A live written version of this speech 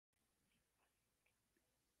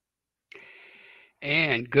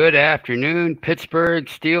And good afternoon, Pittsburgh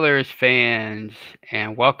Steelers fans,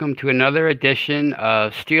 and welcome to another edition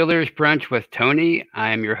of Steelers Brunch with Tony.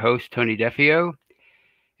 I am your host, Tony Defio,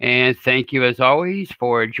 and thank you as always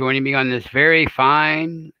for joining me on this very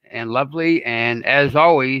fine and lovely and, as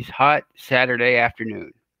always, hot Saturday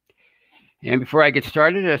afternoon. And before I get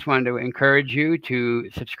started, I just wanted to encourage you to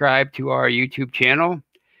subscribe to our YouTube channel.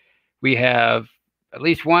 We have at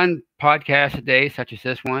least one podcast a day, such as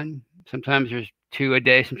this one. Sometimes there's two a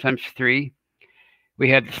day, sometimes three. We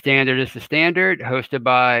have The Standard is the Standard, hosted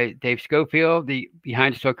by Dave Schofield, the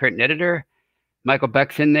Behind the Steel Curtain editor. Michael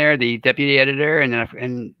Beck's in there, the deputy editor,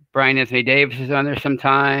 and Brian Anthony Davis is on there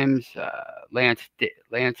sometimes. Lance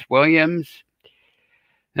Williams.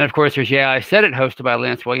 And, of course, there's Yeah, I Said It, hosted by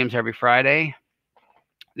Lance Williams every Friday.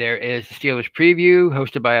 There is the Steelers Preview,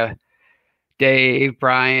 hosted by Dave,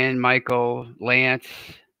 Brian, Michael, Lance.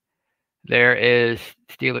 There is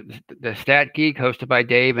the Stat Geek, hosted by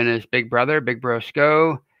Dave and his big brother, Big Bro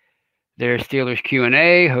Sco. There's Steelers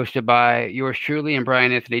Q&A, hosted by yours truly and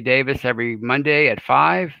Brian Anthony Davis every Monday at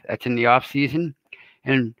 5. That's in the off season.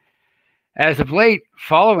 And as of late,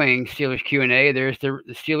 following Steelers Q&A, there's the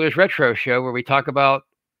Steelers Retro Show, where we talk about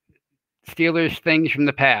Steelers things from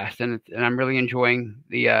the past, and I'm really enjoying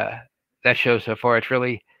that show so far. It's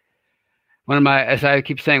really one of my, as I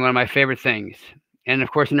keep saying, one of my favorite things. And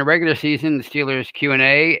of course, in the regular season, the Steelers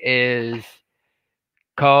Q&A is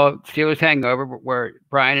called Steelers Hangover, where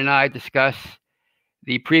Brian and I discuss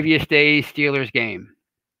the previous day's Steelers game.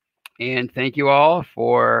 And thank you all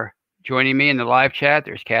for joining me in the live chat.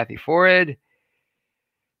 There's Kathy Forrid,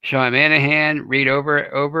 Sean Manahan, Reed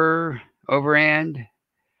Overand,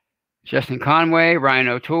 Justin Conway, Ryan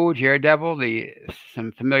O'Toole, Jared Devil,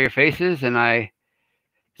 some familiar faces, and I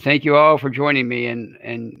thank you all for joining me,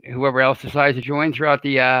 and whoever else decides to join throughout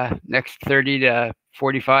the next 30 to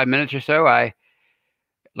 45 minutes or so. I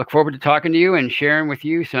look forward to talking to you and sharing with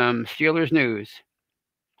you some Steelers news.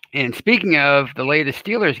 And speaking of the latest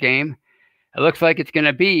Steelers game, it looks like it's going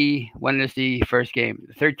to be, when is the first game?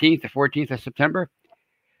 The 13th, the 14th of September.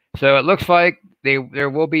 So it looks like there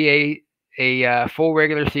will be a full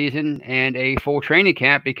regular season and a full training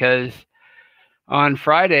camp, because on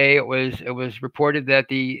Friday it was reported that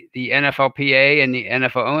the NFLPA and the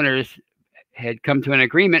NFL owners had come to an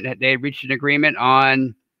agreement. They had reached an agreement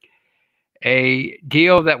on a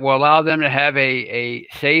deal that will allow them to have a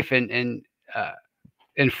safe and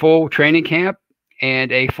full training camp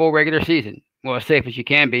and a full regular season. Well, as safe as you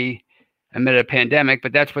can be amid a pandemic,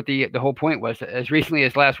 but that's what the whole point was. As recently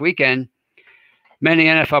as last weekend, many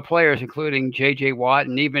NFL players, including J.J. Watt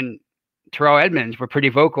and even Terrell Edmonds, were pretty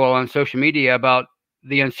vocal on social media about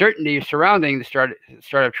the uncertainty surrounding the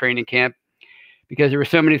start of training camp, because there were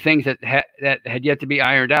so many things that had yet to be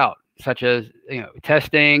ironed out, such as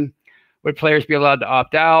testing. Would players be allowed to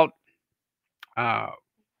opt out?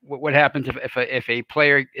 What happens if a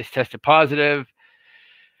player is tested positive,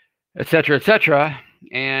 et cetera, et cetera?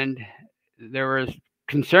 And there was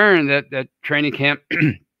concern that training camp,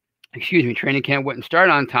 training camp wouldn't start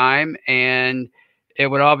on time, and it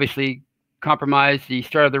would obviously compromise the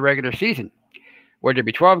start of the regular season. Would there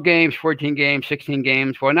be 12 games, 14 games, 16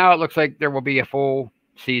 games? Well, now it looks like there will be a full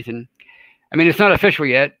season. I mean, it's not official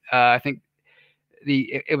yet. I think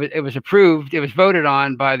it was approved. It was voted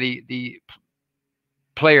on by the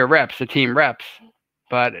player reps, the team reps,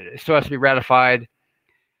 but it still has to be ratified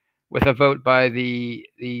with a vote by the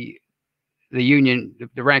union,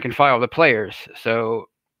 the rank and file of the players. So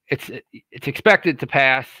it's expected to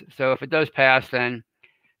pass. So if it does pass, then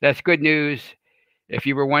that's good news. If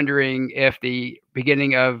you were wondering if the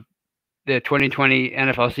beginning of the 2020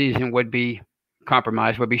 NFL season would be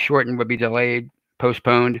compromised, would be shortened, would be delayed,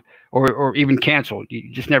 postponed, or even canceled,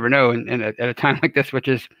 you just never know. And at a time like this, which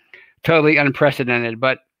is totally unprecedented,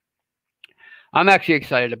 but I'm actually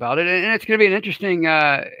excited about it, and it's going to be an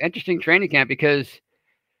interesting training camp, because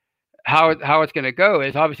how it's going to go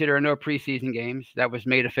is, obviously there are no preseason games. That was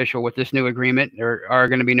made official with this new agreement. There are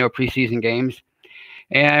going to be no preseason games.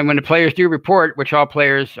 And when the players do report, which all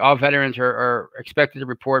veterans are expected to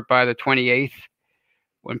report by the 28th,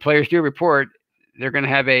 when players do report, they're going to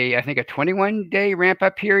have I think a 21-day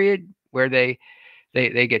ramp-up period where they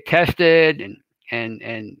get tested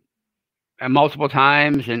and multiple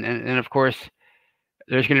times, and of course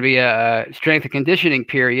there's going to be a strength and conditioning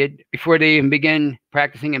period before they even begin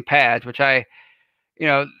practicing in pads, which all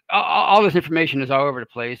this information is all over the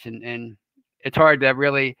place, and it's hard to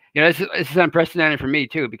really, this is unprecedented for me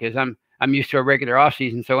too, because I'm used to a regular off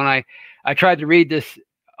season. So when I tried to read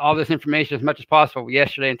all this information as much as possible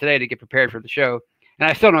yesterday and today to get prepared for the show, and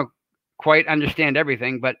I still don't quite understand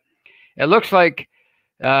everything, but it looks like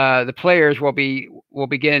the players will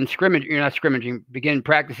begin begin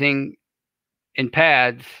practicing in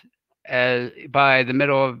pads by the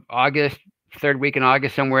middle of August, third week in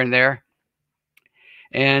August, somewhere in there.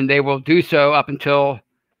 And they will do so up until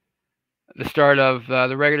the start of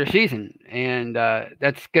the regular season. And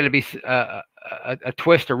that's going to be a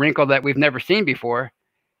twist, a wrinkle that we've never seen before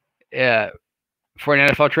for an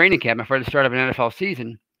NFL training camp and for the start of an NFL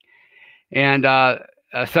season. And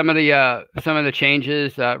some of the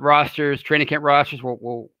changes, training camp rosters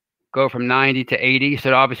will go from 90 to 80.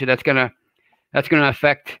 So obviously that's going to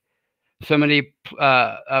affect so many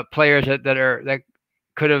players that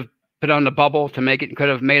could have put on the bubble to make it, could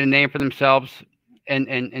have made a name for themselves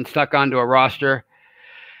and stuck onto a roster.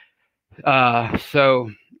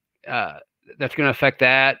 So that's going to affect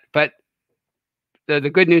that. But the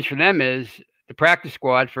good news for them is the practice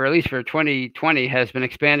squad, for at least for 2020, has been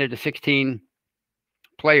expanded to 16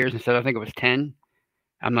 players instead of, I think it was 10.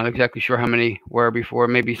 I'm not exactly sure how many were before.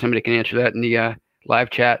 Maybe somebody can answer that in the live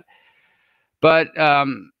chat. But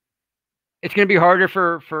it's going to be harder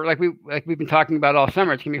for like we've been talking about all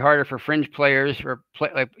summer. It's going to be harder for fringe players, for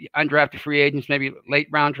like undrafted free agents, maybe late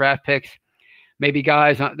round draft picks, maybe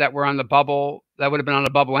guys that were on the bubble that would have been on the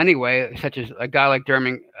bubble anyway, such as a guy like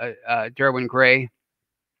Derwin Gray.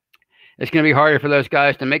 It's going to be harder for those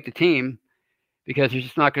guys to make the team because there's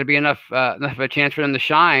just not going to be enough of a chance for them to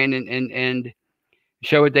shine and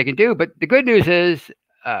show what they can do. But the good news is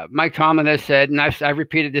Mike Tomlin has said, and I've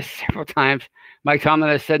repeated this several times, Mike Tomlin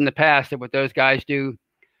has said in the past that what those guys do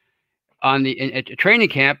at training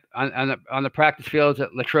camp on the practice fields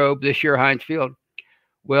at Latrobe this year, Heinz Field,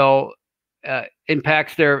 will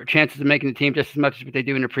impacts their chances of making the team just as much as what they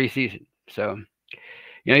do in the preseason. So,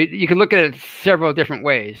 you can look at it several different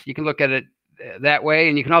ways. You can look at it that way,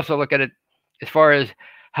 and you can also look at it as far as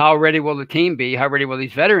how ready will the team be? How ready will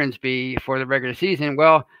these veterans be for the regular season?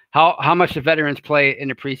 Well, how much the veterans play in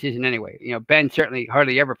the preseason anyway? Ben certainly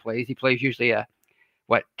hardly ever plays. He plays usually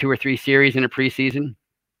 2 or 3 series in the preseason.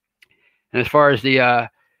 And as far as the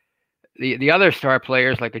other star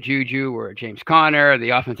players like a Juju or a James Conner,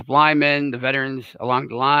 the offensive linemen, the veterans along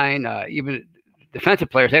the line, even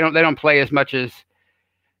defensive players, they don't play as much as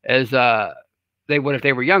they would if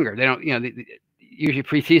they were younger. They don't, usually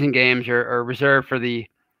preseason games are reserved for the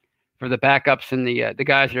backups and the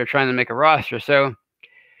guys that are trying to make a roster. So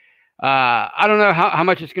I don't know how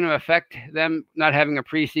much it's going to affect them not having a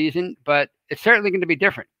preseason, but it's certainly going to be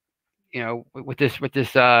different. With this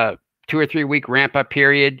 2 or 3 week ramp up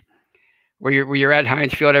period where you're at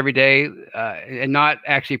Heinz Field every day and not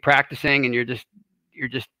actually practicing, and you're just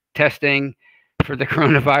testing for the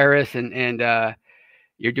coronavirus and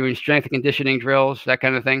you're doing strength and conditioning drills, that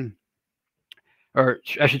kind of thing. Or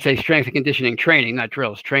I should say strength and conditioning training, not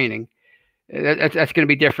drills, training. That's going to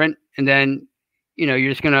be different. And then,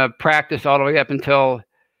 you're just going to practice all the way up until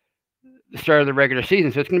the start of the regular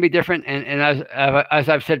season. So it's going to be different. And as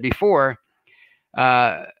I've said before,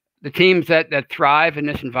 the teams that thrive in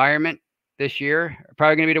this environment this year are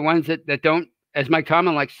probably going to be the ones that don't, as Mike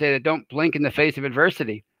Tomlin likes to say, that don't blink in the face of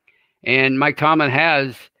adversity. And Mike Tomlin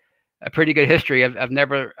has a pretty good history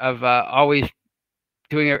of always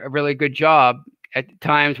doing a really good job at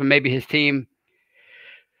times when maybe his team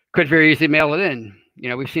could very easily mail it in.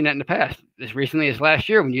 We've seen that in the past. As recently as last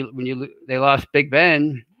year when they lost Big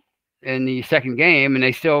Ben in the second game, and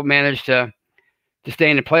they still managed to stay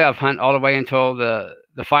in the playoff hunt all the way until the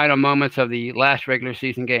final moments of the last regular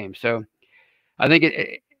season game. So I think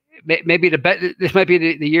this might be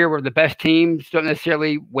the year where the best teams don't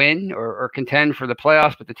necessarily win or contend for the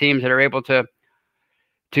playoffs, but the teams that are able to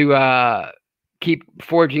keep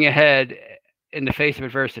forging ahead in the face of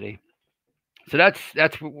adversity. So that's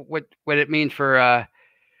what it means for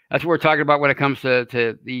that's what we're talking about when it comes to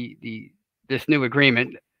this new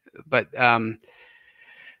agreement. But I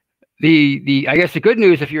guess the good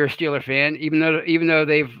news, if you're a Steeler fan, even though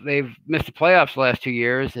they've missed the playoffs the last 2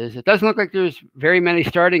 years, is it doesn't look like there's very many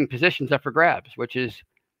starting positions up for grabs, which is,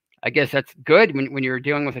 I guess that's good when you're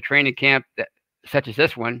dealing with a training camp such as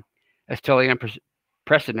this one. That's totally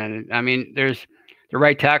unprecedented. I mean, there's the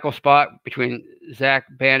right tackle spot between Zach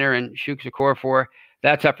Banner and Chuks Okorafor.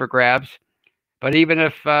 That's up for grabs. But even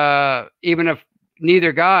if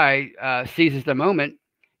neither guy seizes the moment,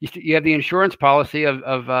 you have the insurance policy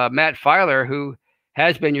of Matt Filer, who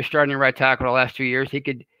has been your starting right tackle the last 2 years. He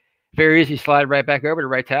could very easily slide right back over to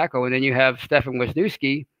right tackle. And then you have Stefan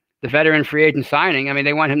Wisniewski, the veteran free agent signing. I mean,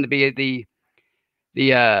 they want him to be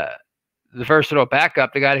the versatile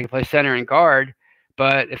backup, the guy who can play center and guard.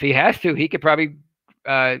 But if he has to, he could probably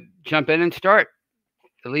jump in and start,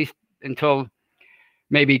 at least until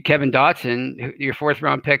maybe Kevin Dotson, your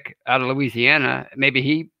 4th-round pick out of Louisiana,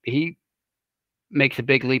 maybe he makes a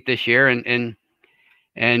big leap this year and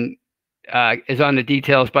is on the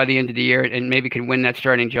details by the end of the year and maybe can win that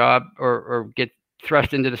starting job or get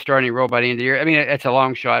thrust into the starting role by the end of the year. I mean, it's a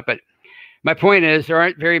long shot, but my point is there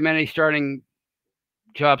aren't very many starting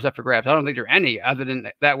jobs up for grabs. I don't think there are any other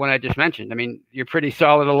than that one I just mentioned. I mean, you're pretty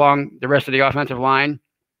solid along the rest of the offensive line,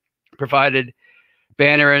 provided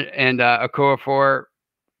Banner and Okorafor,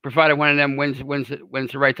 provided one of them wins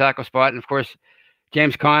the right tackle spot. And of course,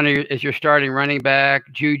 James Conner is your starting running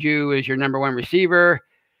back. Juju is your number 1 receiver.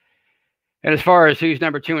 And as far as who's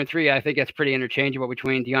number 2 and 3, I think that's pretty interchangeable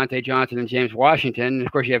between Deontay Johnson and James Washington. And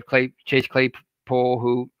of course, you have Chase Claypool,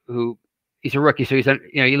 who he's a rookie, so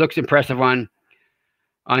he looks impressive on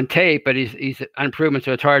tape, but he's unproven,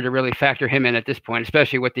 so it's hard to really factor him in at this point,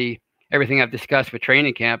 especially with everything I've discussed with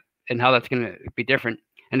training camp and how that's going to be different.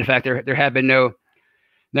 And the fact there have been no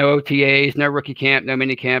OTAs, no rookie camp, no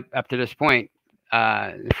mini camp up to this point.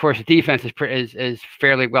 Of course, the defense is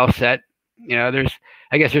fairly well set.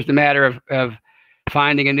 I guess there's the matter of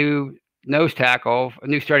finding a new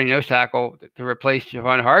starting nose tackle to replace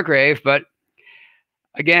Javon Hargrave. But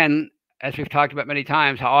again, as we've talked about many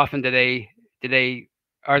times, how often are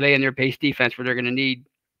they in their base defense where they're going to need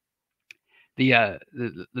the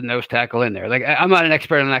nose tackle in there? Like, I'm not an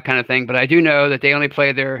expert on that kind of thing, but I do know that they only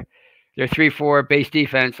play their 3-4 base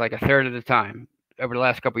defense like a third of the time over the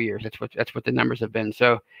last couple of years. That's what the numbers have been.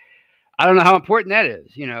 So I don't know how important that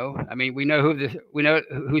is. I mean, we know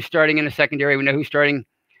who's starting in the secondary. We know who's starting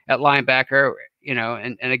at linebacker.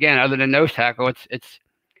 And again, other than nose tackle,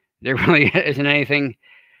 there really isn't anything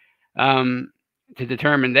to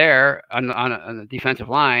determine there on the defensive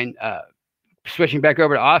line. Switching back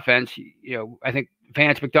over to offense, I think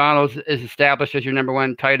Vance McDonald is established as your number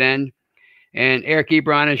 1 tight end, and Eric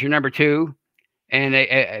Ebron is your number 2, and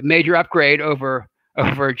a major upgrade over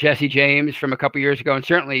Jesse James from a couple years ago, and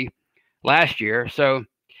certainly last year. So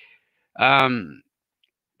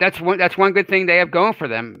that's one good thing they have going for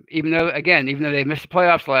them. Even though they missed the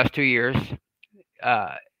playoffs the last 2 years,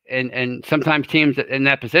 and sometimes teams in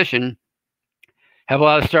that position have a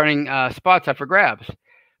lot of starting spots up for grabs.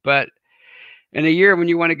 But in a year when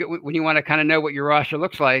you want to kind of know what your roster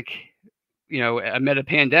looks like, amid a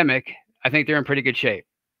pandemic, I think they're in pretty good shape.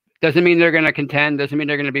 Doesn't mean they're going to contend. Doesn't mean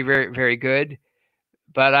they're going to be very, very good.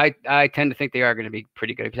 But I tend to think they are going to be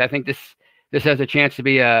pretty good, because I think this has a chance to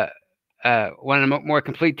be one of the more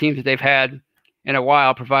complete teams that they've had in a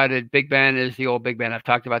while, provided Big Ben is the old Big Ben. I've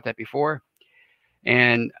talked about that before.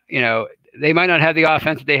 And, they might not have the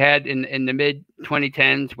offense that they had in the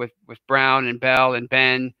mid-2010s with Brown and Bell and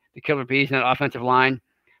Ben, the killer bees in that offensive line.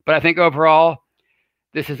 But I think overall,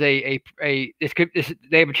 this is they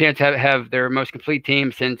have a chance to have their most complete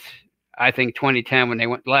team since, I think, 2010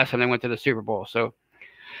 when last time they went to the Super Bowl. So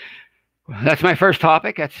that's my first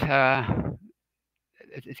topic. It's going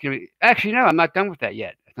to be, actually, no, I'm not done with that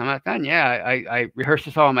yet. I'm not done. Yeah, I rehearsed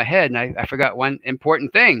this all in my head, and I forgot one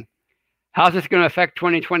important thing. How's this going to affect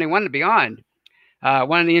 2021 and beyond?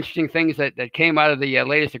 One of the interesting things that came out of the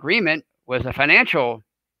latest agreement was a financial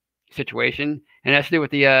situation, and that's to do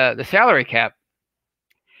with the salary cap.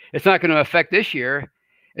 It's not going to affect this year.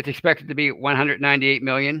 It's expected to be $198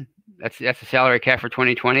 million. That's the salary cap for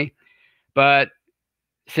 2020. But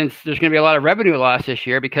since there's going to be a lot of revenue loss this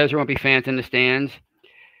year because there won't be fans in the stands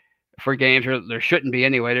for games, or there shouldn't be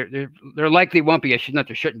anyway. There likely won't be. There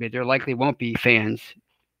shouldn't be. There likely won't be fans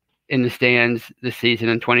in the stands this season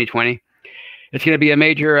in 2020. It's going to be a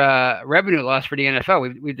major revenue loss for the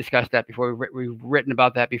NFL. We've discussed that before. We've written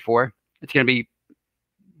about that before. It's going to be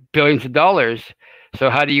billions of dollars. So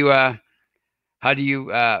how do you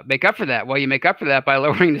make up for that? Well, you make up for that by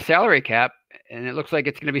lowering the salary cap, and it looks like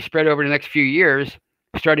it's going to be spread over the next few years,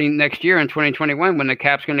 starting next year in 2021 when the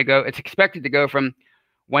cap's going to go. It's expected to go from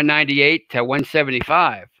 198 to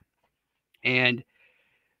 175, and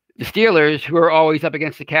the Steelers, who are always up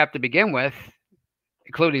against the cap to begin with,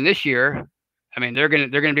 including this year, I mean, they're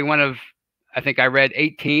going to be one of, I think I read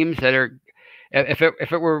 8 teams that are, if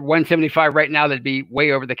it were 175 right now, they'd be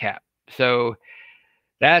way over the cap. So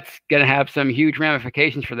that's going to have some huge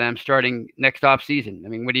ramifications for them starting next off season. I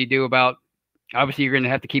mean, what do you do about, obviously you're going to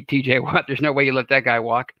have to keep TJ Watt. There's no way you let that guy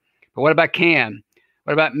walk. But what about Cam?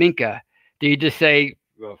 What about Minka? Do you just say,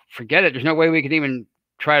 well, forget it? There's no way we can even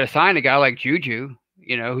try to sign a guy like Juju,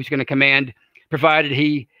 who's going to command, provided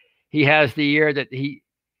he has the year that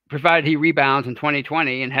provided he rebounds in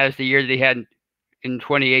 2020 and has the year that he had in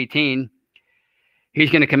 2018, he's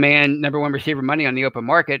going to command number 1 receiver money on the open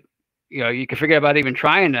market. You can forget about even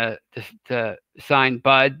trying to sign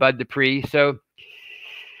Bud Dupree. So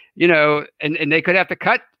and they could have to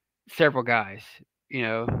cut several guys,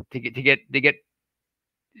 to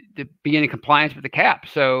be in compliance with the cap.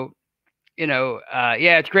 So,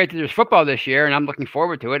 yeah, it's great that there's football this year, and I'm looking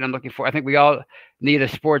forward to it. I think we all need a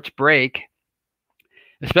sports break,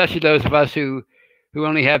 especially those of us who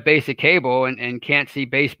only have basic cable and can't see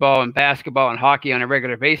baseball and basketball and hockey on a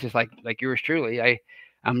regular basis, like yours truly.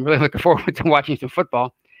 I'm really looking forward to watching some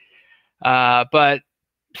football. But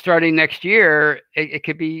starting next year, it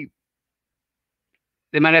could be,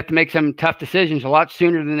 they might have to make some tough decisions a lot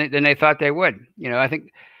sooner than they thought they would. I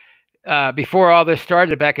think before all this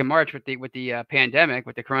started back in March with the pandemic,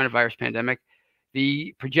 with the coronavirus pandemic,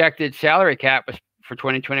 the projected salary cap for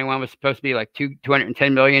 2021 was supposed to be like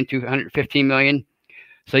 $210 million, $215 million.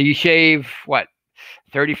 So you shave what,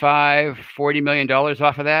 $35-40 million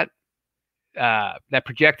off of that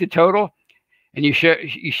projected total, and you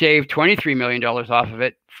shave $23 million off of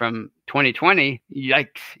it from 2020.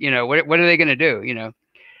 Yikes! What are they going to do?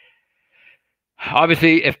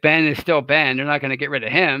 Obviously, if Ben is still Ben, they're not going to get rid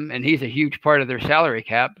of him, and he's a huge part of their salary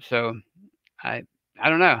cap. So I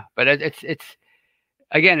don't know, but it's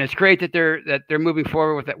again, it's great that they're moving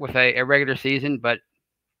forward with a regular season, but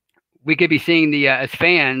we could be seeing as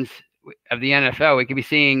fans of the NFL, we could be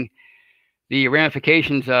seeing the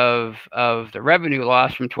ramifications of the revenue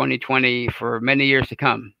loss from 2020 for many years to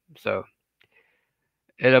come. So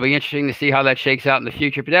it'll be interesting to see how that shakes out in the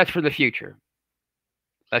future, but that's for the future.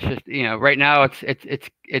 That's just, right now it's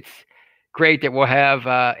great that we'll have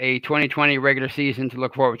a 2020 regular season to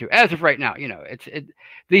look forward to. As of right now,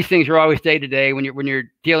 these things are always day to day. When you're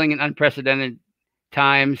dealing in unprecedented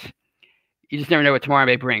times, you just never know what tomorrow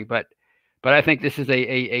may bring. But I think this is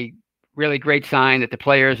a really great sign that the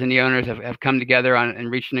players and the owners have come together and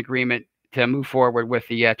reached an agreement to move forward with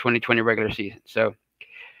the 2020 regular season. So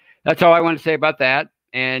that's all I want to say about that.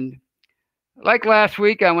 And like last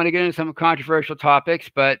week, I want to get into some controversial topics,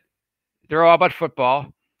 but they're all about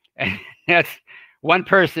football. And that's one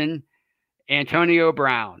person, Antonio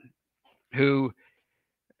Brown, who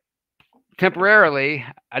temporarily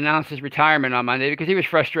announced his retirement on Monday because he was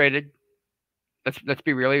frustrated. Let's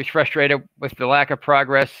be real. He was frustrated with the lack of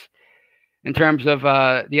progress in terms of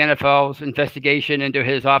the NFL's investigation into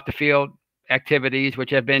his off-the-field activities,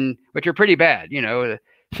 which are pretty bad.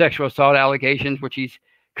 Sexual assault allegations, which he's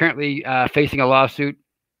currently facing a lawsuit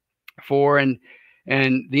for, and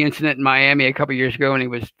the incident in Miami a couple of years ago when he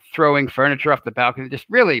was throwing furniture off the balcony, just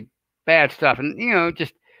really bad stuff. And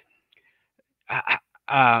just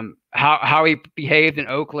how he behaved in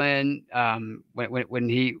Oakland when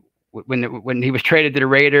he was traded to the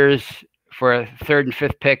Raiders for a 3rd and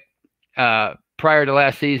 5th pick prior to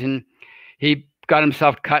last season. He got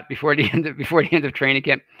himself cut before the end of training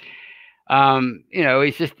camp.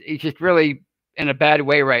 He's just really in a bad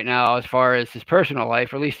way right now as far as his personal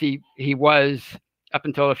life, or at least he was up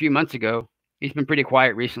until a few months ago. He's been pretty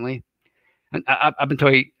quiet recently, up until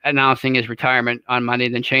he announcing his retirement on Monday,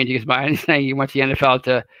 then changing his mind and saying he wants the NFL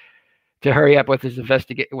to hurry up with his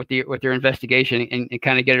with their investigation and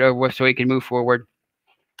kind of get it over with so he can move forward.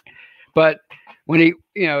 But when he,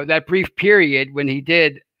 that brief period when he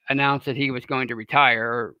did announce that he was going to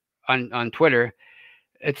retire on Twitter,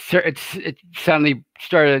 it suddenly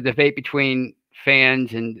started a debate between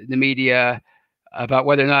fans and the media about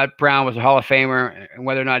whether or not Brown was a Hall of Famer and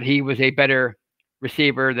whether or not he was a better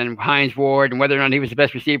receiver than Hines Ward and whether or not he was the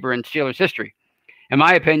best receiver in Steelers history. In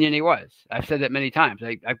my opinion, he was. I've said that many times.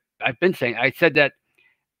 I've been saying, I said that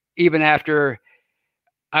even after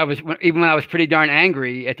when I was pretty darn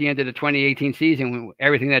angry at the end of the 2018 season, when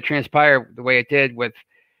everything that transpired the way it did with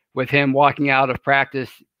him walking out of practice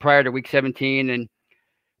prior to week 17 and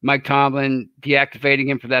Mike Tomlin deactivating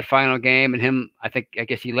him for that final game, and him, I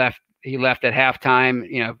guess he left at halftime,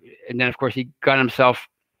 and then of course he got himself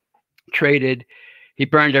traded. He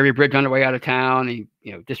burned every bridge on the way out of town. He,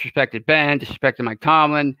 disrespected Ben, disrespected Mike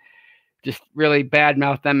Tomlin, just really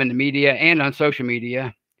badmouthed them in the media and on social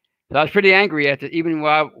media. So I was pretty angry at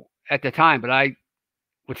the time, but I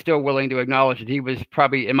was still willing to acknowledge that he was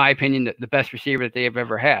probably, in my opinion, the best receiver that they have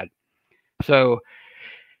ever had. So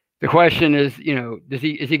the question is, is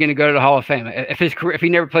he going to go to the Hall of Fame? If he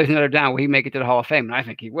never plays another down, will he make it to the Hall of Fame? And I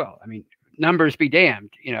think he will. I mean, numbers be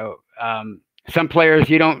damned. Some players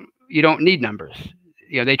you don't need numbers.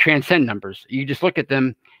 They transcend numbers. You just look at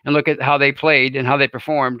them and look at how they played and how they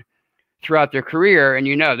performed throughout their career, and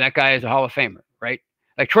that guy is a Hall of Famer, right?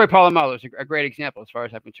 Like Troy Polamalu is a great example as far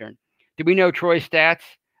as I'm concerned. Do we know Troy's stats?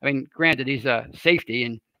 I mean, granted, he's a safety,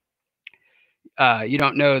 and you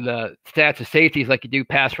don't know the stats of safeties like you do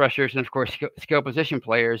pass rushers and, of course, skill position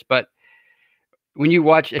players. But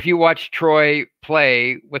if you watch Troy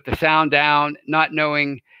play with the sound down, not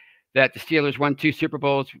knowing that the Steelers won 2 Super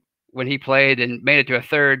Bowls when he played and made it to a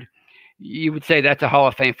third, you would say that's a Hall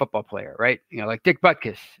of Fame football player, right? Like Dick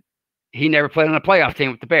Butkus. He never played on a playoff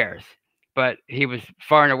team with the Bears, but he was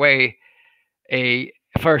far and away he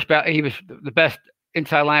was the best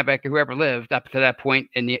inside linebacker who ever lived up to that point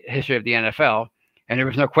in the history of the NFL. And there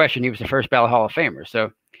was no question he was the first ballot Hall of Famer.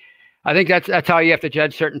 So I think that's how you have to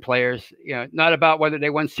judge certain players. Not about whether they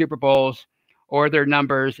won Super Bowls or their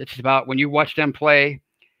numbers. It's about when you watch them play,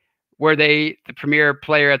 were they the premier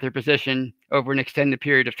player at their position over an extended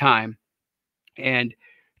period of time? And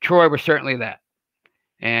Troy was certainly that.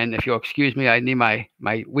 And if you'll excuse me, I need my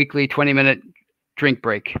weekly 20-minute drink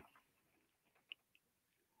break.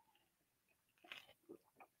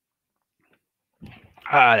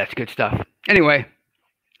 That's good stuff. Anyway,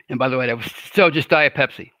 and by the way, that was still just Diet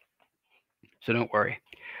Pepsi, so don't worry.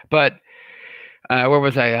 But where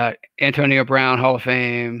was I? Antonio Brown, Hall of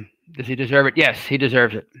Fame. Does he deserve it? Yes, he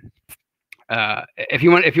deserves it. If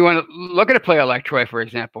you want to look at a player like Troy, for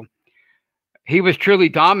example, he was truly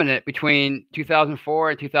dominant between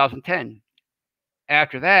 2004 and 2010.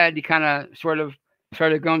 After that, he kind of sort of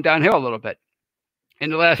started going downhill a little bit.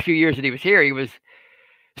 In the last few years that he was here, he was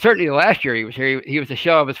certainly the last year he was here, he was a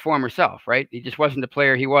shell of his former self, right? He just wasn't the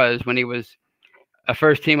player he was when he was a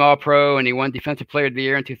first-team All-Pro and he won Defensive Player of the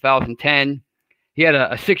Year in 2010. He had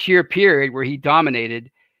a 6-year period where he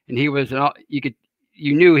dominated, and he was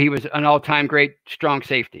you knew he was an all-time great strong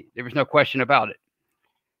safety. There was no question about it.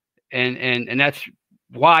 And that's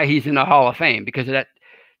why he's in the Hall of Fame, because of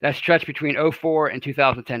that stretch between 2004 and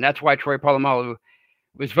 2010. That's why Troy Polamalu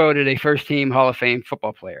was voted a first-team Hall of Fame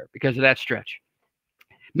football player, because of that stretch.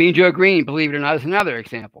 Mean Joe Green, believe it or not, is another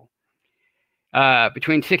example.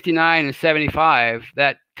 Between 69 and 75,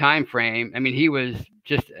 that time frame, I mean, he was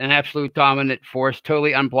just an absolute dominant force,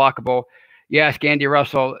 totally unblockable. You ask Andy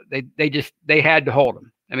Russell, they had to hold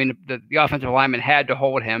him. I mean, the offensive lineman had to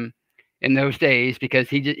hold him in those days, because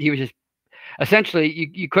he was just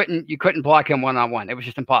essentially you couldn't block him one-on-one. It was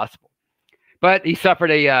just impossible. But he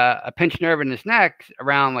suffered a pinched nerve in his neck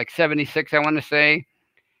around like 76, I want to say.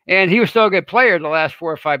 And he was still a good player the last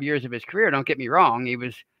 4 or 5 years of his career. Don't get me wrong. He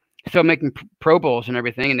was still making Pro Bowls and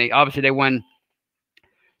everything. And they won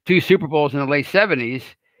 2 Super Bowls in the late 70s.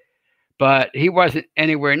 But he wasn't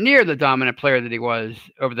anywhere near the dominant player that he was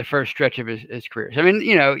over the first stretch of his career. So, I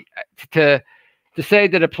mean, to say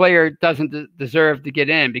that a player doesn't deserve to get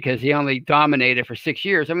in because he only dominated for 6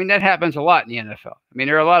 years, I mean, that happens a lot in the NFL. I mean,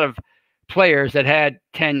 there are a lot of players that had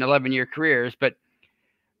 10, 11-year careers, but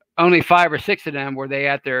only 5 or 6 of them were they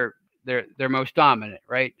at their most dominant,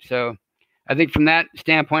 right? So I think from that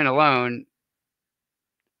standpoint alone,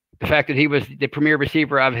 the fact that he was the premier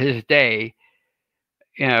receiver of his day,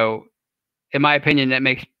 in my opinion, that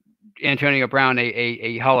makes Antonio Brown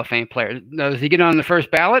a Hall of Fame player. Now, does he get on the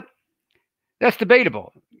first ballot? That's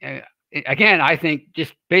debatable. Again, I think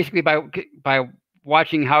just basically by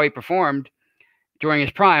watching how he performed during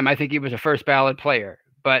his prime, I think he was a first ballot player.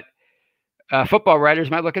 But football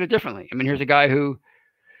writers might look at it differently. I mean, here's a guy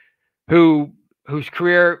whose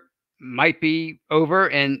career might be over,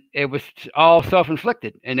 and it was all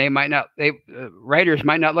self-inflicted, and writers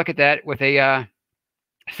might not look at that with a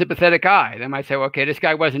sympathetic eye. They might say, well, okay, this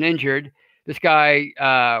guy wasn't injured, this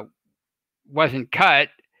guy wasn't cut,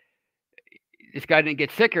 this guy didn't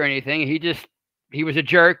get sick or anything. He was a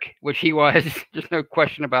jerk, which he was. There's no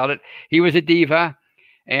question about it. He was a diva,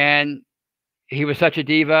 and he was such a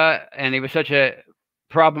diva, and he was such a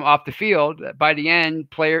problem off the field that by the end,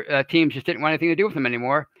 teams just didn't want anything to do with him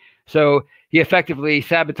anymore. So he effectively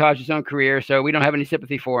sabotaged his own career. So we don't have any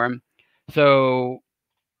sympathy for him. So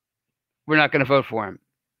we're not going to vote for him.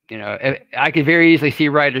 I could very easily see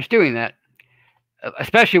writers doing that,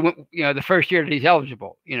 especially when the first year that he's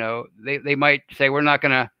eligible. They might say we're not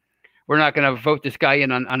gonna vote this guy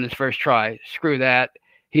in on his first try. Screw that.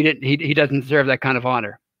 He doesn't deserve that kind of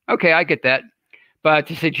honor. Okay, I get that. But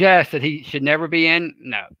to suggest that he should never be in,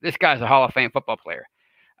 no, this guy's a Hall of Fame football player.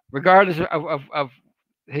 Regardless of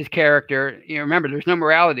his character, remember, there's no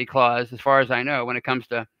morality clause, as far as I know, when it comes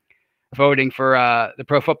to voting for the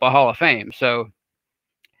Pro Football Hall of Fame. So,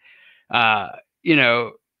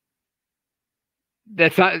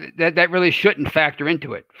 that's not that really shouldn't factor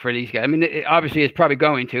into it for these guys. I mean, obviously it's probably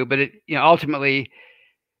going to, but ultimately,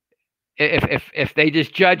 if they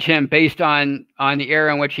just judge him based on the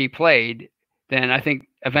era in which he played, then I think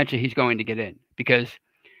eventually he's going to get in, because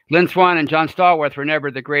Lynn Swann and John Stallworth were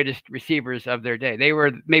never the greatest receivers of their day. They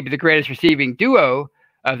were maybe the greatest receiving duo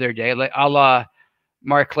of their day, a la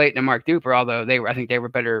Mark Clayton and Mark Duper, although I think they were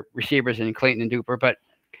better receivers than Clayton and Duper,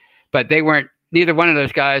 but they weren't, neither one of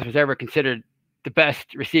those guys was ever considered the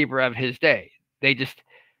best receiver of his day. They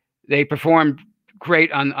they performed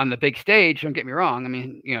great on the big stage. Don't get me wrong. I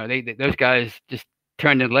mean, those guys just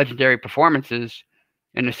turned into legendary performances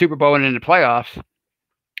in the Super Bowl and in the playoffs.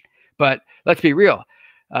 But let's be real.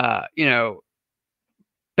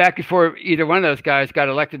 Back before either one of those guys got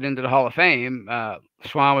elected into the Hall of Fame,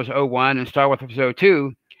 Swan was 01 and Starworth was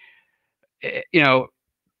 02.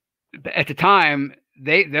 At the time,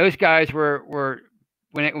 those guys were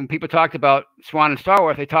when people talked about Swan and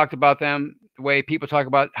Starworth, they talked about them the way people talk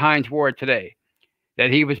about Hines Ward today. That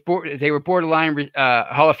they were borderline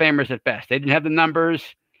Hall of Famers at best. They didn't have the numbers,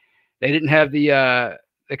 they didn't have the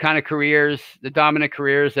kind of careers, the dominant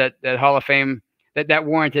careers that Hall of Fame that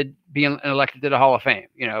warranted being elected to the Hall of Fame.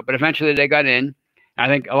 But eventually they got in. I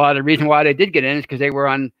think a lot of the reason why they did get in is because they were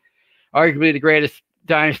on arguably the greatest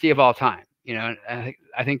dynasty of all time. I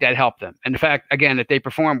think that helped them. And the fact, again, that they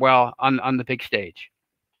performed well on the big stage.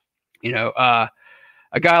 A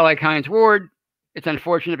guy like Hines Ward, it's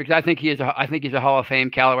unfortunate because I think he's a Hall of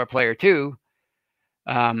Fame caliber player too.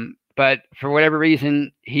 But for whatever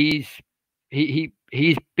reason, he's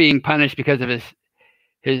being punished because of his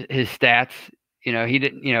stats. He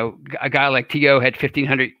didn't. A guy like T.O. had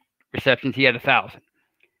 1,500 receptions. He had 1,000.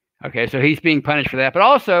 Okay, so he's being punished for that. But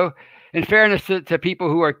also, in fairness to people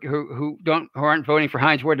who aren't voting for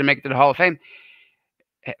Hines Ward to make it to the Hall of Fame,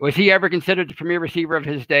 was he ever considered the premier receiver of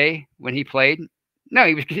his day when he played? No,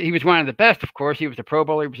 he was one of the best. Of course, he was a Pro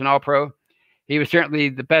Bowler. He was an All-Pro. He was certainly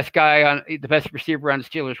the best receiver on the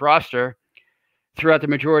Steelers roster throughout the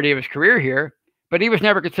majority of his career here. But he was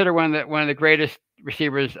never considered one of the greatest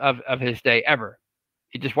receivers of his day ever.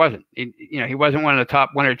 He just wasn't. He wasn't one of the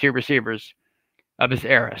top one or two receivers of his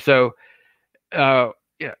era. So,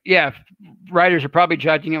 writers are probably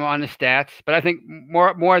judging him on the stats, but I think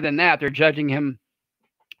more than that, they're judging him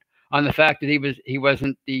on the fact that he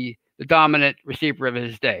wasn't the dominant receiver of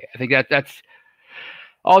his day. I think that's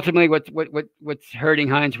ultimately what's hurting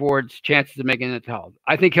Hines Ward's chances of making it to Hall.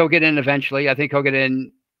 I think he'll get in eventually. I think he'll get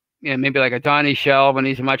in, maybe like a Donnie Shell when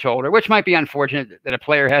he's much older, which might be unfortunate that a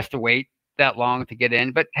player has to wait that long to get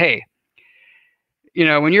in. But hey,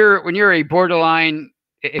 when you're a borderline,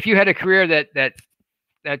 if you had a career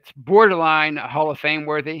that's borderline Hall of Fame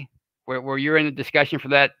worthy, where you're in the discussion for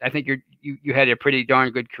that, I think you had a pretty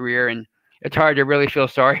darn good career, and it's hard to really feel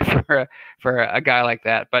sorry for a guy like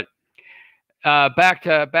that. But back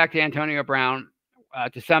to Antonio Brown.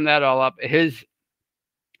 To sum that all up, his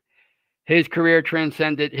career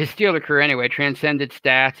transcended his Steeler career anyway. Transcended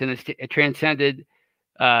stats, and it transcended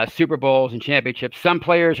Super Bowls and championships. Some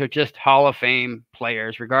players are just Hall of Fame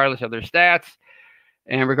players, regardless of their stats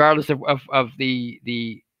and regardless of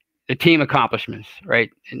the team accomplishments, right?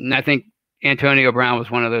 And I think Antonio Brown was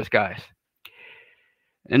one of those guys.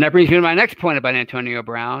 And that brings me to my next point about Antonio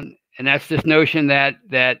Brown, and that's this notion that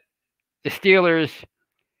the Steelers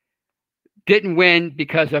didn't win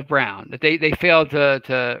because of Brown, that they failed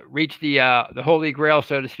to reach the holy grail,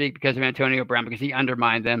 so to speak, because of Antonio Brown, because he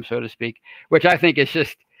undermined them, so to speak, which I think it's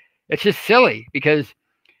just silly, because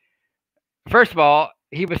first of all,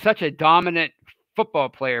 he was such a dominant football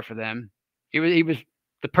player for them. He was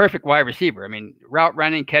the perfect wide receiver. I mean, route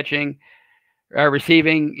running, catching,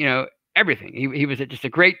 receiving, everything. He was just a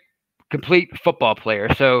great, complete football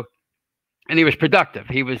player. So, and he was productive.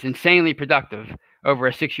 He was insanely productive over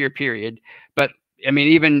a 6-year period. But I mean,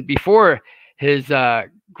 even before his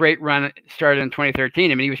great run started in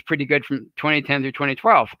 2013, I mean, he was pretty good from 2010 through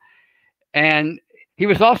 2012. And he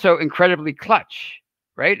was also incredibly clutch,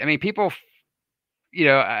 right? I mean, people,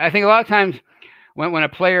 I think a lot of times when a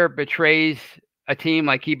player betrays a team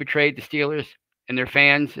like he betrayed the Steelers and their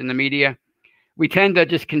fans and the media, we tend to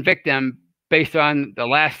just convict them based on the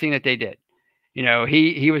last thing that they did.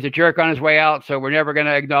 He was a jerk on his way out, so we're never going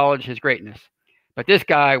to acknowledge his greatness. But this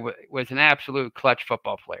guy was an absolute clutch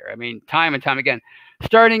football player. I mean, time and time again,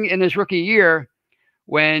 starting in his rookie year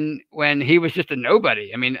when he was just a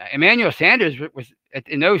nobody. I mean, Emmanuel Sanders was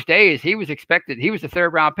in those days, he was expected. He was the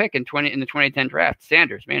 3rd round pick in the 2010 draft.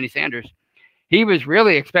 Manny Sanders. He was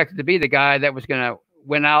really expected to be the guy that was going to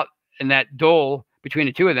win out in that duel between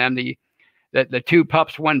the two of them, the two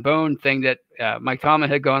pups, one bone thing that Mike Tomlin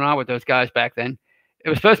had going on with those guys back then. It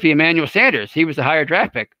was supposed to be Emmanuel Sanders. He was the higher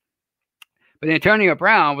draft pick. But Antonio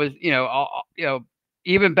Brown was,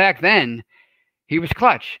 even back then, he was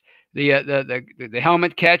clutch. The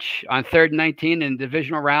helmet catch on 3rd and 19 in the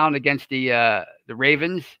divisional round against the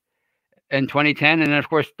Ravens in 2010, and then of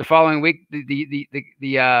course the following week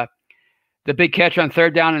the big catch on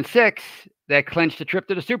 3rd down and 6 that clinched the trip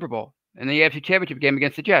to the Super Bowl and the AFC Championship game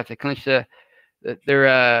against the Jets. It clinched their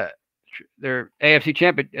AFC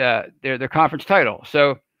champion, their conference title.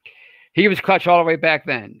 So he was clutch all the way back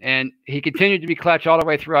then, and he continued to be clutch all the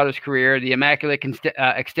way throughout his career. The immaculate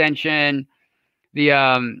extension,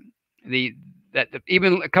 even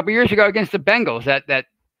a couple years ago against the Bengals, that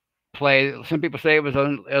play. Some people say it was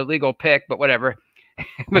an illegal pick, but whatever.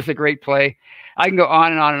 It was a great play. I can go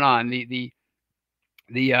on and on and on. The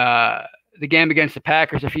game against the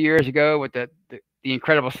Packers a few years ago with the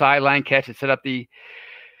incredible sideline catch that set up the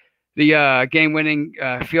game-winning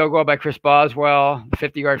field goal by Chris Boswell, the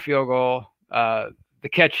 50-yard field goal, the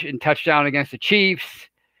catch and touchdown against the Chiefs.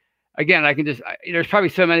 Again, there's probably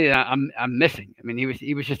so many that I'm missing. I mean,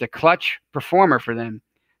 he was just a clutch performer for them.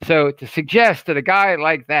 So to suggest that a guy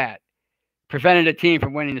like that prevented a team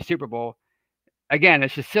from winning the Super Bowl, again,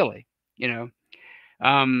 it's just silly. The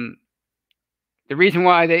reason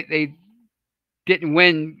why they didn't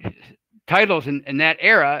win titles in that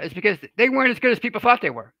era is because they weren't as good as people thought they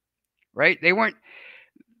were. Right? They weren't.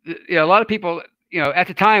 A lot of people, at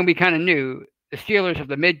the time, we kind of knew the Steelers of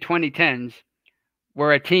the mid 2010s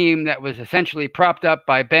were a team that was essentially propped up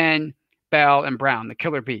by Ben, Bell, and Brown, the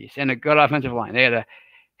killer bees, and a good offensive line. They had a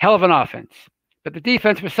hell of an offense, but the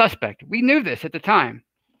defense was suspect. We knew this at the time,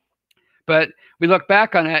 but we look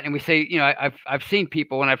back on that and we say, I've seen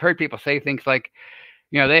people and I've heard people say things like,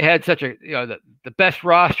 they had such a, the best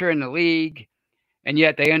roster in the league, and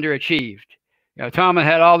yet they underachieved. Tomlin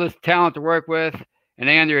had all this talent to work with, and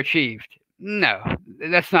they underachieved. No,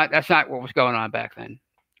 that's not what was going on back then.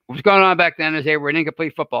 What was going on back then is they were an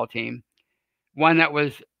incomplete football team, one that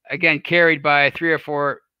was, again, carried by 3 or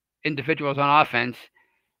 4 individuals on offense,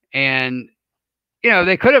 and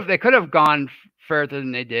they could have gone further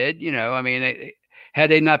than they did. I mean, had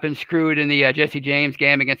they not been screwed in the Jesse James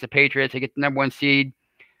game against the Patriots, they get the #1 seed.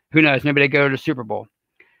 Who knows? Maybe they go to the Super Bowl,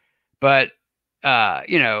 but.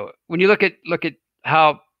 When you look at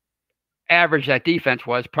how average that defense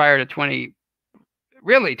was prior to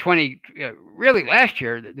really last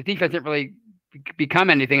year, the defense didn't really become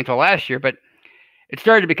anything until last year, but it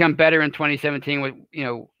started to become better in 2017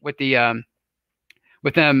 with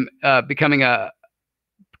them becoming a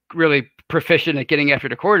really proficient at getting after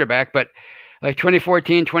the quarterback. But like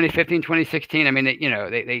 2014, 2015, 2016, I mean,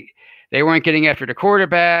 they weren't getting after the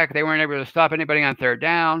quarterback. They weren't able to stop anybody on third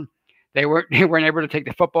down. They weren't able to take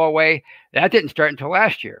the football away. That didn't start until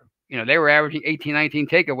last year. They were averaging 18, 19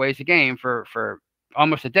 takeaways a game for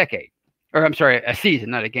almost a decade. Or I'm sorry, a season,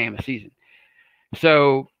 not a game, a season.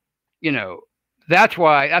 So, that's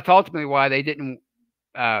ultimately why they didn't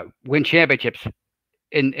win championships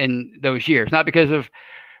in those years. Not because of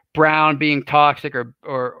Brown being toxic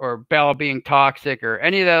or Bell being toxic or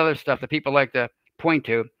any of the other stuff that people like to point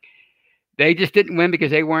to. They just didn't win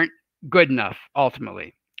because they weren't good enough,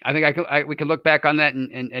 ultimately. I think we can look back on that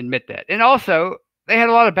and admit that. And also, they had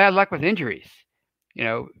a lot of bad luck with injuries.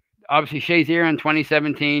 Obviously Shazier in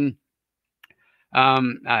 2017,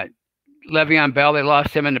 Le'Veon Bell, they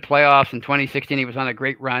lost him in the playoffs. In 2016, he was on a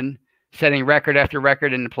great run, setting record after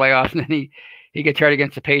record in the playoffs. And then he gets hurt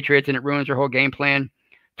against the Patriots, and it ruins their whole game plan.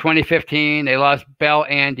 2015, they lost Bell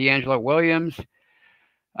and D'Angelo Williams.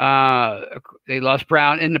 They lost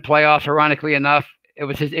Brown in the playoffs, ironically enough. It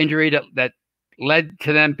was his injury that led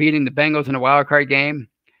to them beating the Bengals in a wild card game,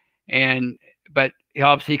 but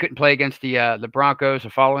obviously he couldn't play against the Broncos the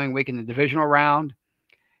following week in the divisional round,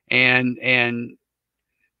 and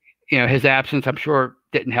his absence, I'm sure,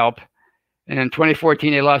 didn't help. And in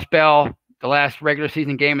 2014, they lost Bell, the last regular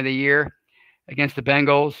season game of the year, against the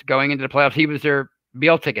Bengals going into the playoffs. He was their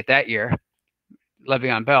meal ticket that year,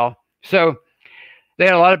 Le'Veon Bell. So they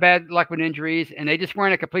had a lot of bad luck with injuries, and they just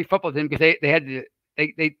weren't a complete football team because they had to.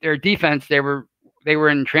 Their defense, they were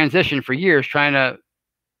in transition for years, trying to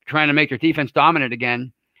make their defense dominant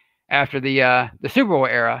again after the Super Bowl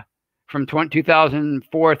era from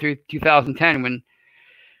 2004 through 2010, when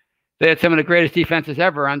they had some of the greatest defenses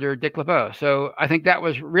ever under Dick LeBeau. So I think that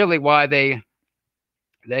was really why they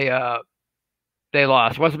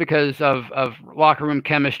lost. It wasn't because of locker room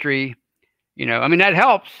chemistry. I mean, that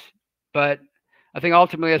helps, but I think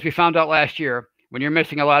ultimately, as we found out last year, when you're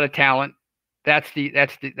missing a lot of talent, that's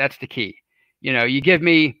the key. You give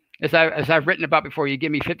me, as I've written about before, you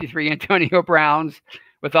give me 53 Antonio Browns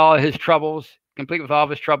with all of his troubles, complete with all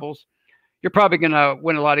of his troubles, you're probably going to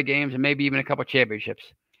win a lot of games and maybe even a couple championships.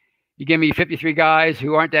 You give me 53 guys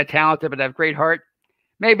who aren't that talented but have great heart,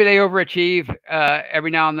 maybe they overachieve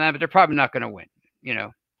every now and then, but they're probably not going to win.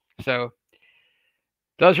 So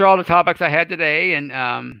those are all the topics I had today, and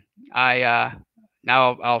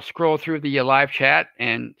now I'll scroll through the live chat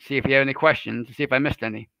and see if you have any questions, see if I missed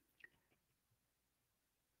any.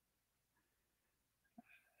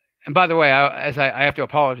 And by the way, I have to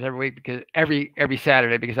apologize every week because every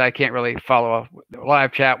Saturday because I can't really follow a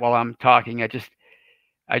live chat while I'm talking. I just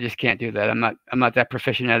can't do that. I'm not that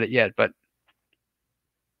proficient at it yet. But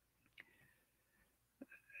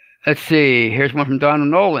let's see. Here's one from Donald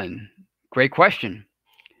Nolan. Great question.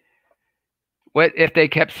 What if they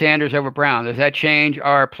kept Sanders over Brown? Does that change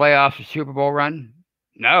our playoffs or Super Bowl run?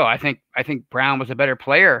 No, I think Brown was a better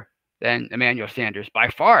player than Emmanuel Sanders by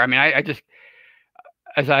far. I mean, I just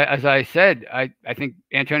as I said, I think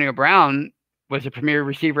Antonio Brown was a premier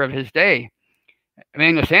receiver of his day.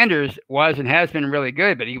 Emmanuel Sanders was and has been really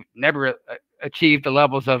good, but he never achieved the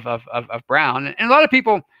levels of Brown. And a lot of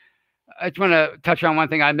people, I just want to touch on one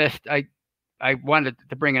thing I missed. I wanted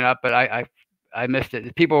to bring it up, but I missed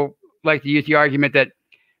it. People like to use the argument that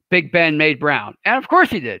Big Ben made Brown. And of course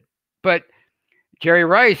he did. But Jerry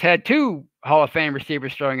Rice had 2 Hall of Fame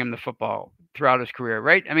receivers throwing him the football throughout his career,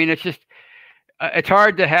 right? I mean, it's just, it's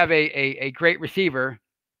hard to have a great receiver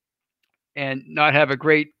and not have a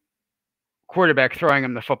great quarterback throwing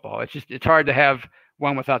him the football. It's hard to have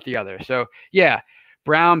one without the other. So yeah,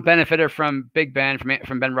 Brown benefited from Big Ben,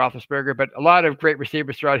 from Ben Roethlisberger, but a lot of great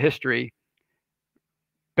receivers throughout history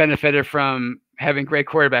benefited from having great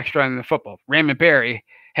quarterbacks throwing the football. Raymond Berry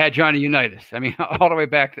had Johnny Unitas. I mean, all the way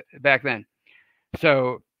back then.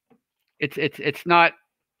 So it's not.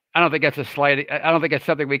 I don't think that's a slight. I don't think it's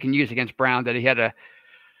something we can use against Brown that he had a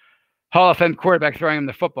Hall of Fame quarterback throwing him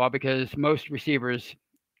the football because most receivers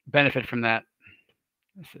benefit from that.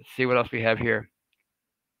 Let's see what else we have here.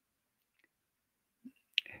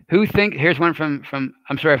 Here's one from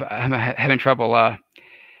I'm sorry if I'm having trouble.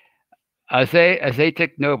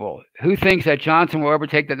 Azatic Noble. Who thinks that Johnson will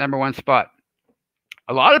overtake that #1 spot?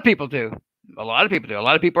 A lot of people do. A lot of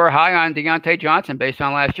people are high on Deontay Johnson based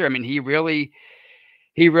on last year. I mean, he really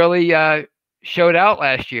showed out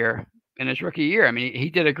last year in his rookie year. I mean, he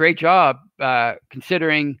did a great job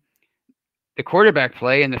considering the quarterback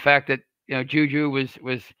play and the fact that Juju was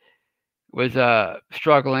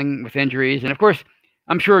struggling with injuries, and of course,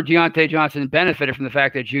 I'm sure Deontay Johnson benefited from the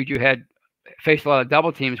fact that Juju had faced a lot of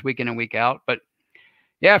double teams week in and week out. But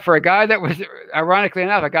yeah, for a guy that was, ironically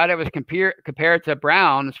enough, a guy that was compared to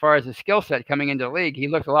Brown as far as his skill set coming into the league, he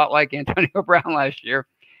looked a lot like Antonio Brown last year.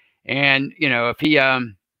 And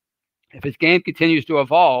if his game continues to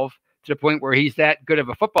evolve to the point where he's that good of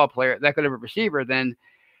a football player, that good of a receiver, then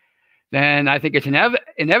I think it's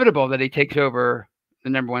inevitable that he takes over the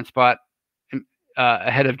 #1 spot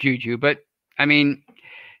ahead of Juju. But I mean,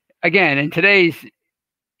 again, in today's,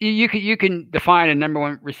 you can define a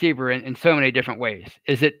 #1 receiver in so many different ways.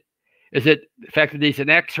 Is it the fact that he's an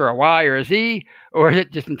X or a Y or a Z, or is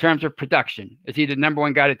it just in terms of production? Is he the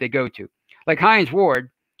 #1 guy that they go to? Like Hines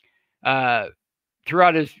Ward,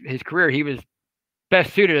 throughout his career, he was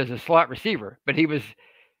best suited as a slot receiver, but he was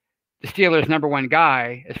the Steelers' #1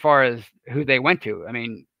 guy as far as who they went to. I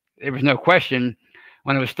mean, there was no question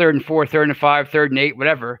when it was 3rd and 4, 3rd and 5, 3rd and 8,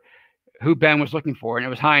 whatever, who Ben was looking for, and it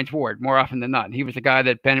was Hines Ward more often than not. He was the guy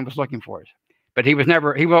that Ben was looking for, but he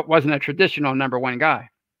wasn't a traditional #1 guy.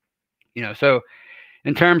 So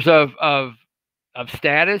in terms of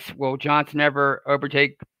status, will Johnson ever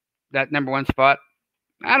overtake that #1 spot?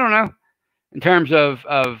 I don't know. In terms of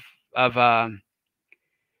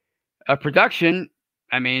production,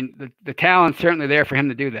 I mean, the talent's certainly there for him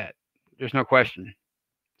to do that. There's no question.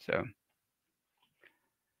 So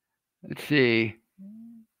let's see.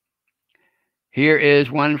 Here's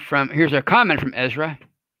a comment from Ezra.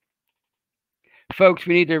 Folks,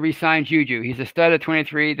 we need to re-sign Juju. He's a stud at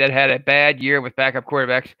 23 that had a bad year with backup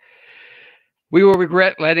quarterbacks. We will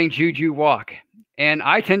regret letting Juju walk. And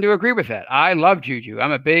I tend to agree with that. I love Juju.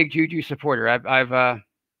 I'm a big Juju supporter. I've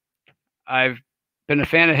been a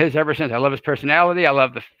fan of his ever since. I love his personality. I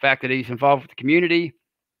love the fact that he's involved with the community.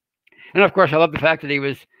 And of course, I love the fact that he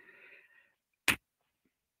was,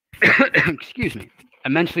 excuse me,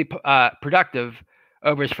 immensely productive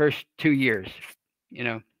over his first 2 years,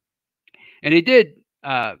 and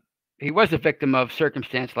he was a victim of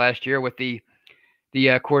circumstance last year with the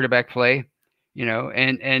quarterback play,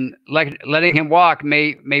 and letting him walk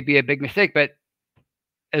may be a big mistake, but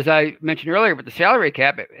as I mentioned earlier with the salary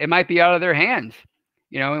cap, it might be out of their hands,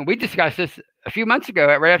 and we discussed this a few months ago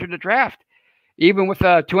right after the draft. Even with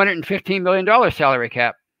a $215 million salary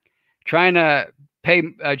cap, trying to pay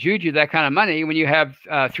Juju that kind of money when you have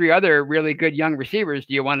 3 other really good young receivers,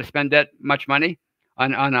 do you want to spend that much money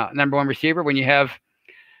on a #1 receiver when you have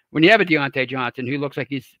a Deontay Johnson who looks like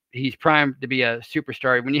he's primed to be a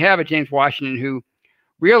superstar, when you have a James Washington who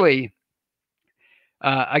really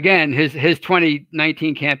again his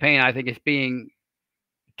 2019 campaign I think is being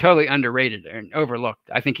totally underrated and overlooked.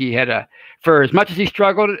 I think he had for as much as he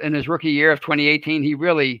struggled in his rookie year of 2018, he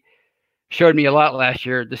really showed me a lot last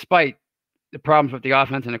year, despite the problems with the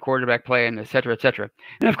offense and the quarterback play and et cetera, et cetera.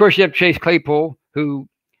 And of course, you have Chase Claypool, who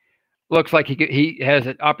looks like he has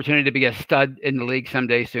an opportunity to be a stud in the league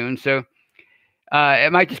someday soon. So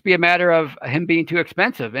it might just be a matter of him being too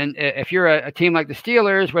expensive. And if you're a team like the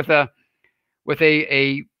Steelers with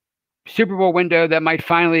a Super Bowl window that might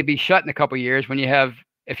finally be shut in a couple of years,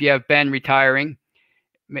 if you have Ben retiring,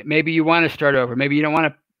 maybe you want to start over. Maybe you don't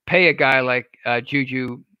want to pay a guy like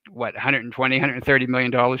Juju, what, $120, $130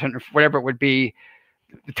 million, whatever it would be,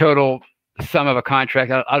 the total sum of a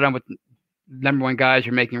contract. I don't know what number one guys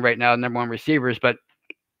are making right now, number one receivers, but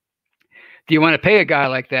do you want to pay a guy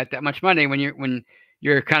like that much money when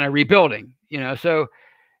you're kind of rebuilding? So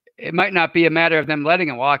it might not be a matter of them letting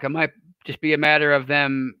him walk. It might just be a matter of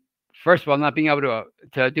them, first of all, not being able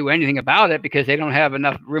to do anything about it because they don't have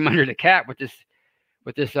enough room under the cap with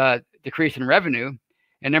this decrease in revenue.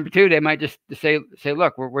 And number two, they might just say,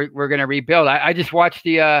 look, we're going to rebuild. I just watched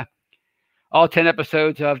the all 10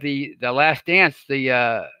 episodes of the Last Dance,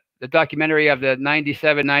 the documentary of the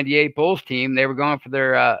 97-98 Bulls team. They were going for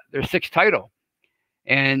their sixth title,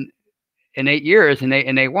 and in 8 years, and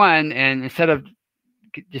they won. And instead of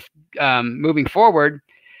just moving forward,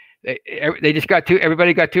 they just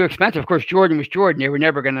everybody got too expensive. Of course, Jordan was Jordan. They were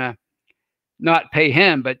never going to not pay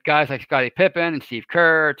him, but guys like Scottie Pippen and Steve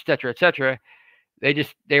Kerr, et cetera,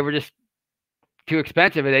 they were just too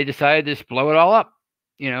expensive, and they decided to just blow it all up.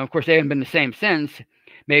 Of course, they haven't been the same since.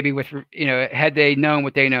 Maybe had they known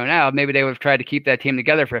what they know now, maybe they would have tried to keep that team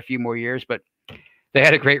together for a few more years, but they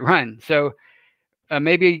had a great run. So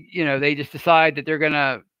maybe, they just decide that they're going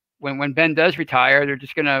to, when Ben does retire, they're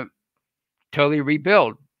just going to totally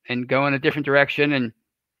rebuild and go in a different direction and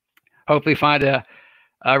hopefully find a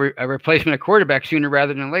replacement, a quarterback sooner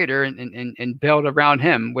rather than later, and build around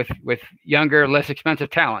him with younger, less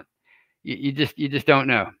expensive talent. You just don't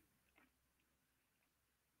know.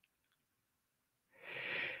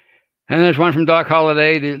 And there's one from Doc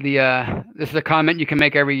Holliday. This is a comment you can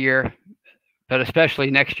make every year, but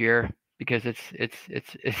especially next year because it's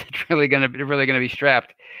really going to be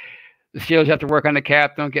strapped. The Steelers have to work on the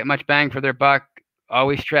cap. Don't get much bang for their buck.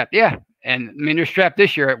 Always strapped. Yeah, and I mean they're strapped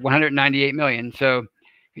this year at $198 million. So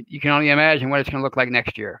you can only imagine what it's going to look like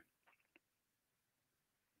next year.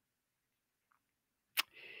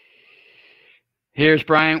 Here's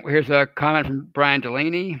a comment from Brian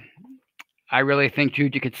Delaney. I really think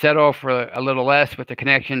Juju could settle for a little less with the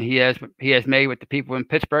connection he has made with the people in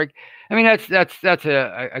Pittsburgh. I mean, that's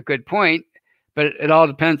a good point, but it all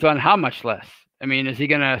depends on how much less. I mean, is he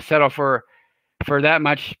going to settle for that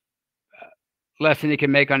much less than he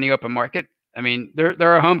can make on the open market? I mean,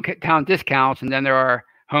 there are hometown discounts, and then there are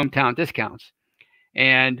hometown discounts.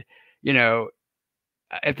 And,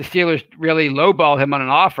 if the Steelers really lowball him on an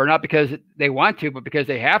offer, not because they want to, but because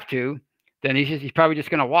they have to, then he's probably just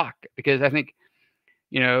going to walk, because I think,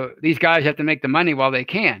 these guys have to make the money while they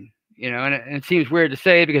can, and it seems weird to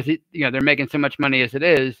say because, they're making so much money as it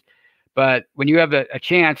is. But when you have a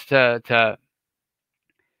chance to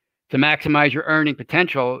maximize your earning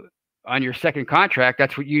potential on your second contract,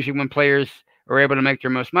 that's usually when players are able to make their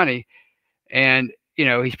most money. And,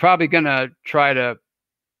 he's probably going to try to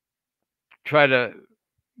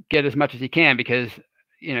get as much as he can because,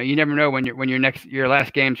 you never know when your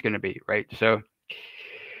last game's going to be, right? So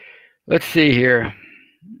let's see here.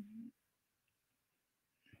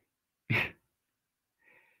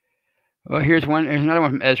 Well, here's another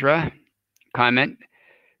one from Ezra. Comment.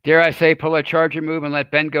 Dare I say, pull a Charger move and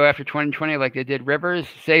let Ben go after 2020 like they did Rivers?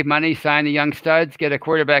 Save money, sign the young studs, get a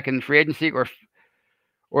quarterback in free agency,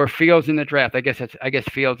 or Fields in the draft. I guess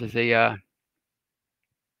Fields is a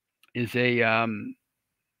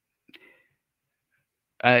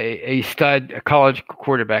stud, a college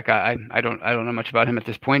quarterback. I don't know much about him at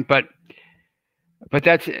this point, but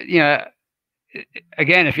that's, again,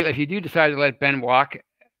 if you do decide to let Ben walk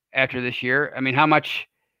after this year, I mean, how much,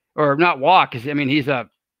 or not walk, because I mean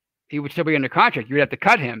he would still be under contract. You would have to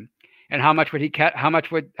cut him, and how much would he how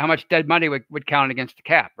much dead money would count against the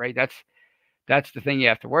cap, right? That's the thing you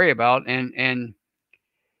have to worry about, and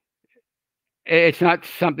it's not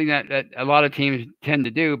something that a lot of teams tend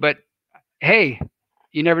to do. But hey,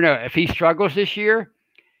 you never know. If he struggles this year,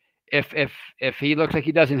 if he looks like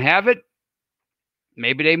he doesn't have it,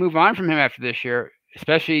 maybe they move on from him after this year,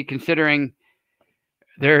 especially considering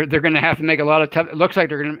they're going to have to make a lot of tough. It looks like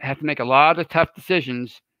they're going to have to make a lot of tough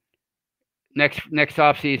decisions next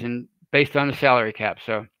offseason based on the salary cap.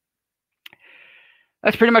 So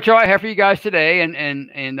that's pretty much all I have for you guys today.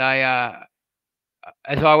 And I,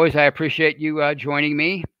 as always, I appreciate you joining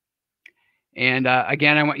me. And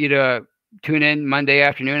again, I want you to tune in Monday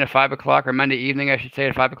afternoon at 5 o'clock, or Monday evening, I should say,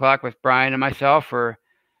 at 5 o'clock with Brian and myself for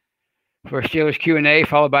Steelers Q&A,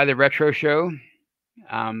 followed by the Retro Show.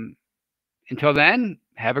 Until then,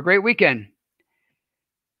 have a great weekend.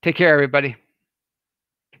 Take care, everybody.